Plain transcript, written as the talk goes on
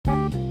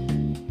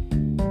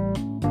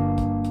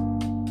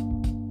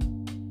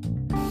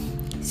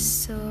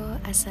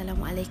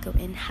Assalamualaikum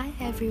and hi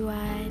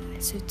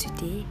everyone. So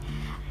today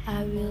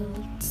I will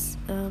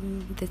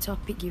the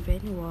topic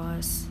given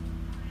was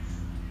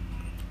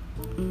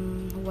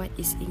what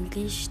is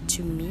English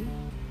to me.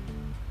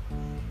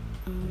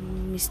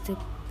 Mr.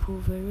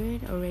 Pooverin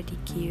already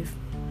gave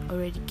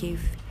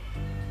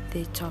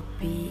the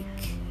topic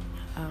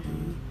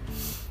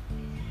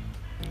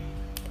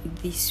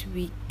this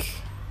week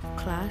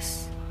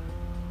class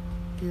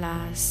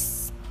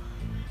last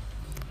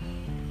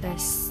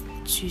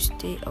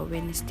Tuesday or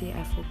Wednesday,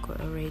 I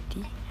forgot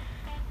already.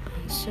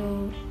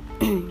 So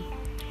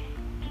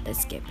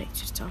let's get back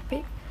to the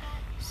topic.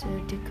 So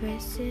the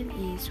question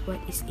is, what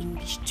is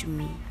English to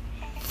me?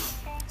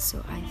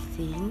 So I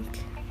think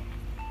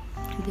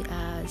there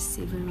are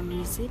several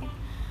reasons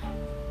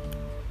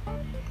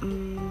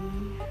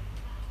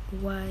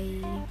why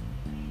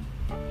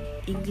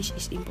English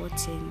is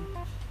important.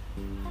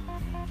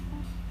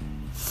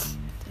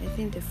 I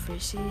think the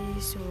first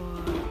is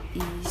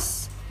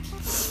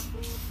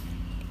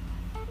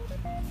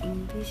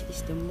English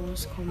is the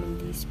most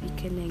commonly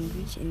spoken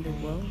language in the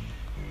world.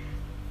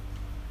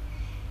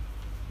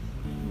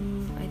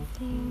 I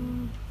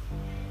think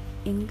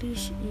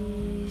English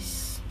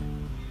is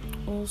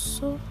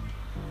also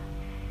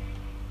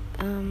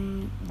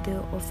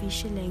the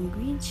official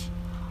language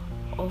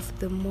of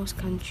the most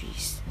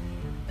countries,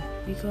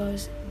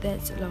 because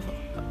that's a lot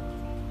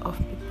of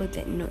people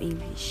that know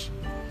English.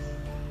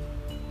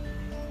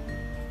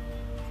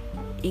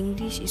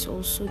 English is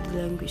also the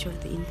language of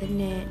the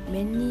internet.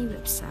 Many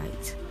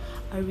websites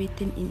are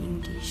written in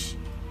English.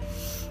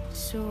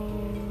 So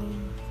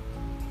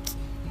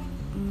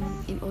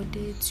in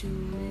order to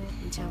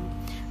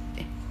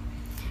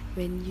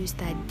when you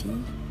study,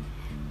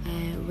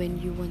 when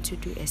you want to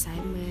do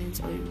assignments,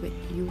 or when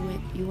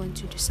you want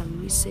to do some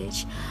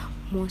research,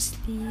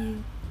 mostly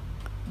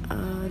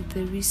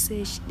the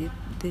research, the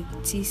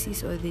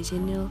thesis or the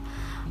journal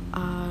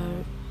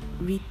are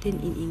written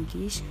in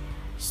English.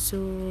 So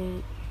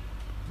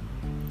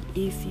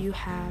if you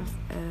have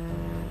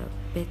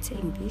better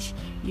English,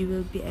 you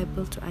will be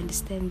able to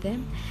understand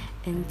them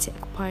and take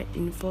part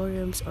in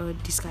forums or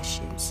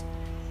discussions.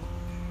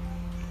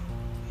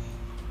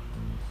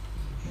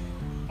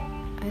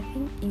 I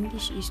think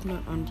English is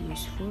not only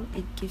useful,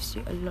 it gives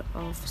you a lot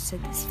of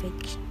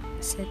satisfaction.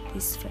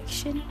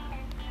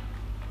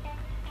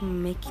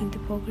 Making the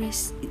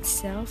progress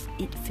itself,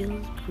 it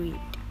feels great.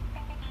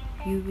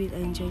 You will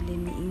enjoy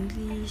learning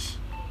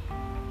English.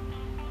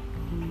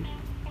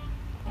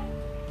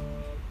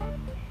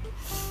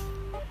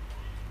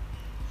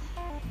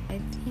 I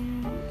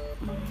think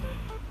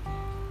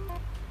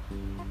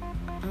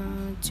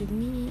to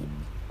me,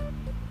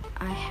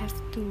 I have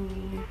to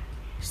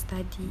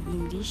study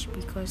English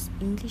because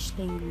English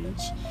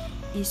language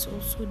is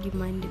also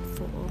demanded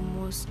for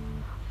almost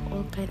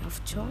all kind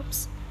of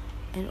jobs.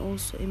 And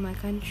also in my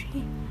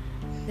country,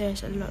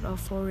 there's a lot of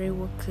foreign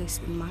workers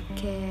in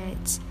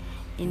markets,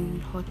 in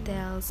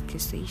hotels,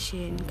 gas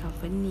station,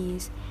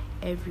 companies,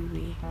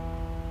 everywhere.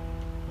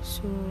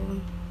 So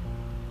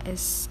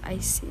as I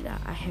said,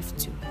 I have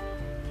to.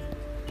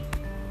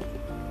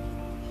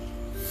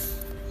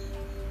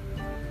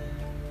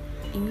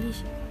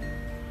 English,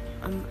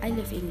 I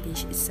love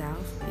English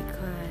itself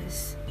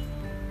because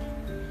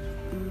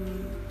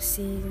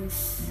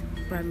since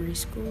primary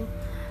school,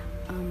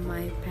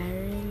 my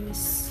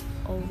parents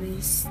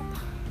always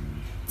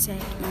take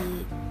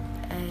it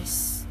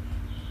as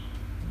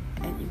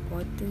an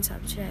important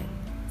subject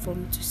for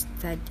me to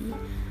study.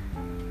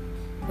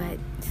 But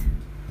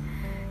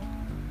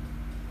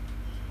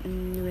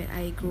when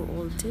I grow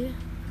older,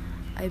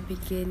 I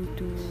began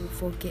to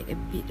forget a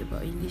bit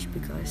about English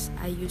because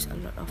I use a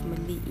lot of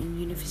Malay in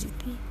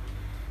university.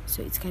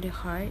 So it's kind of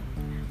hard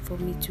for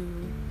me to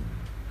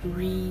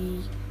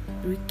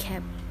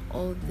recap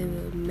all the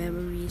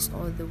memories,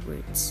 all the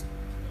words.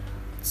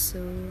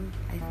 So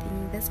I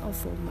think that's all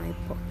for my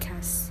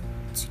podcast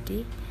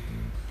today.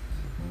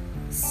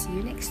 See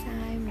you next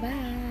time.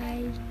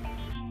 Bye.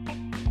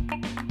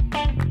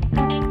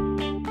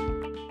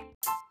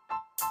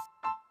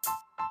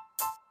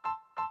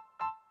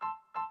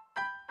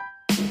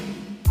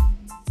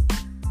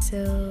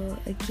 So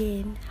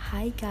again,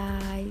 hi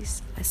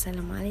guys,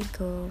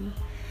 Assalamualaikum.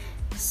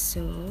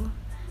 So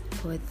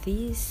for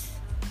this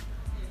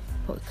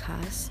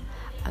podcast,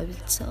 I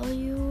will tell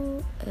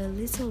you a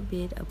little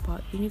bit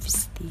about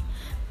university,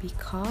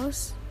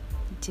 because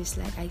just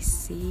like I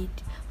said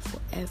for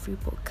every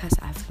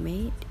podcast I've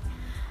made,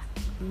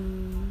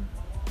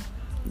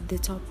 the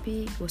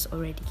topic was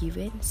already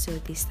given. So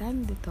this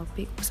time the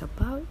topic was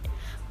about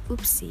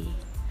UPSI.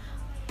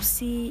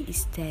 UPSI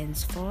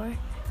stands for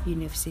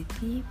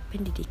University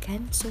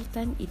Pendidikan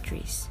Sultan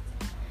Idris.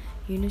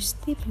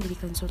 University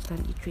Pendidikan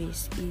Sultan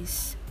Idris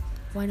is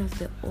one of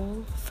the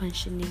old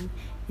functioning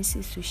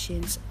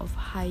institutions of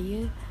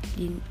higher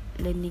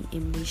learning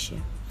in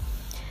Malaysia.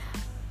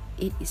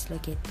 It is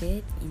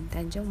located in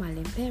Tanjung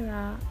Malim,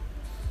 Perak.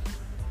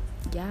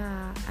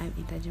 Yeah, I'm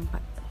in Tanjung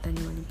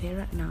Malim,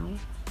 Perak now.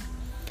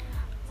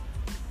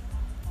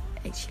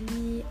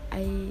 Actually,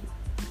 I'm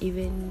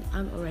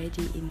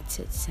already in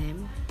third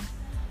sem,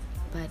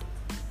 but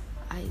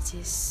I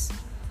just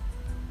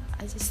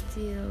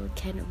still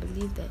cannot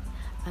believe that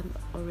I'm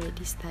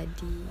already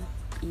studying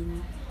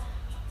in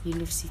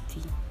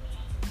university,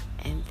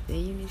 and the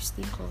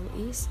university called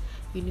is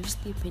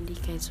University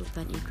Pendidikan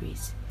Sultan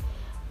Idris.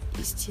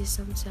 It's just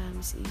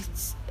sometimes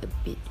it's a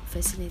bit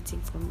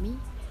fascinating for me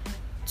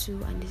to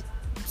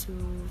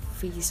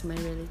face my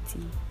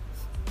reality.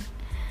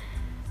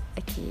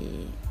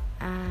 Okay,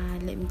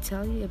 let me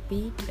tell you a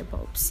bit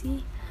about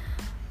UPSI.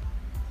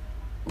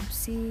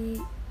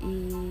 UPSI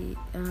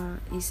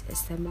is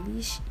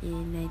established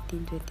in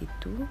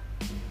 1922,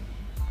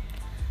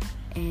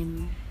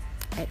 and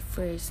at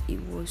first it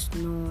was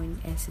known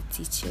as a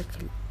teacher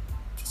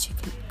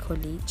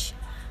college,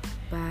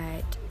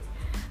 but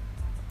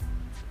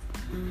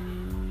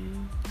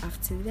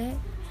after that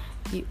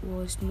it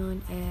was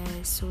known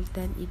as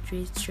Sultan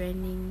Idris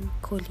Training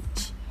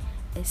College,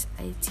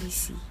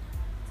 SITC.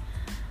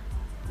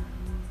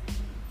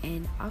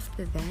 And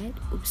after that,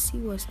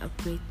 UPSI was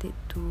upgraded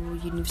to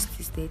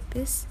university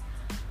status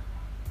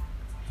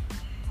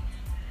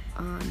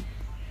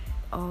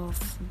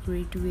of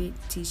graduate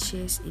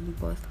teachers in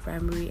both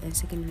primary and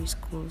secondary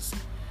schools.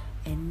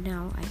 And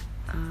now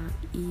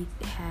it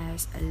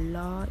has a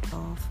lot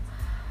of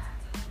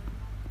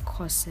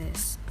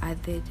courses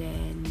other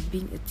than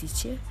being a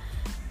teacher.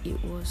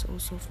 It was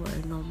also for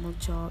normal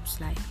jobs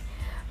like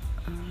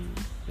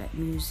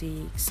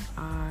music,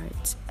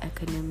 arts,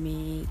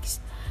 economics,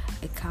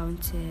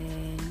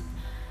 accounting,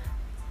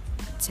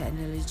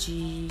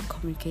 technology,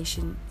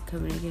 communication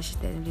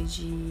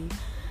technology,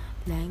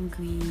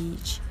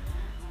 language,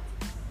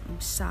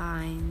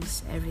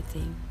 science,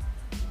 everything.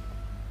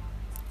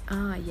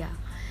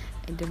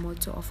 And the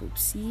motto of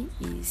UPSI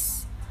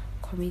is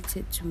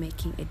committed to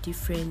making a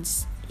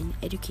difference in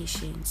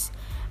educations.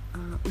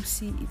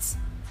 UPSI it's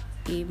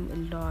aim a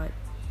lot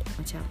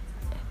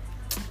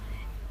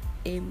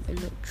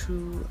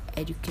through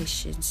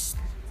educations,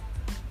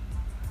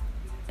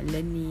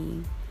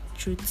 learning,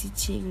 through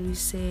teaching,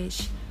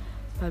 research,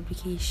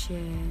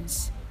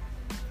 publications,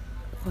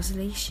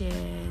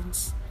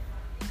 consolations.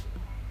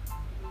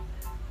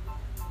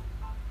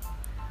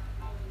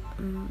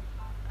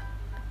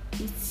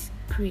 It's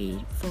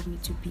great for me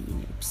to be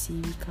in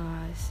UPSI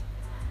because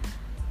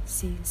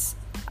since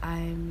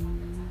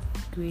I'm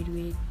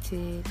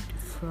graduated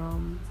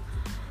from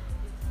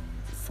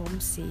Form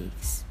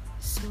 6,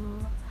 so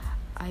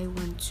I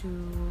want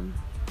to,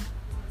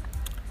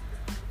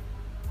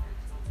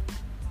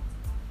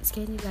 it's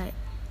kind of like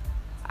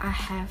I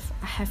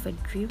have a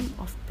dream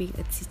of being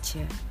a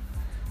teacher.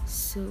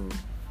 So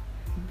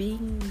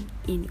being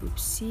in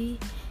UPSI,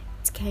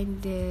 it's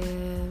kind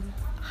of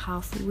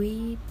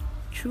halfway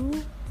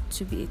through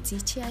to be a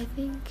teacher, I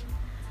think.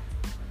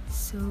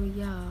 So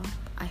yeah,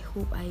 I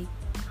hope I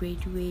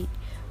graduate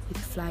with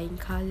flying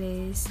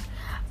colors.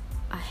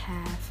 I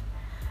have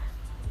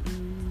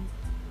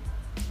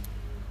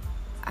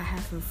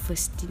a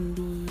first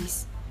in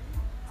list.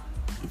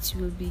 It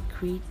will be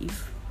great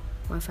if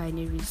my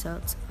final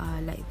results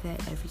are like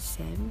that every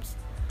sem.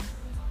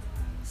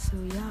 So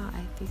yeah,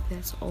 I think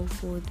that's all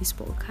for this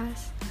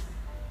podcast.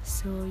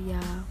 So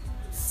yeah,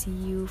 see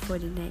you for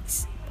the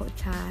next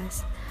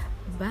podcast.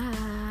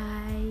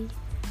 Bye.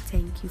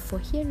 Thank you for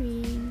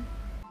hearing.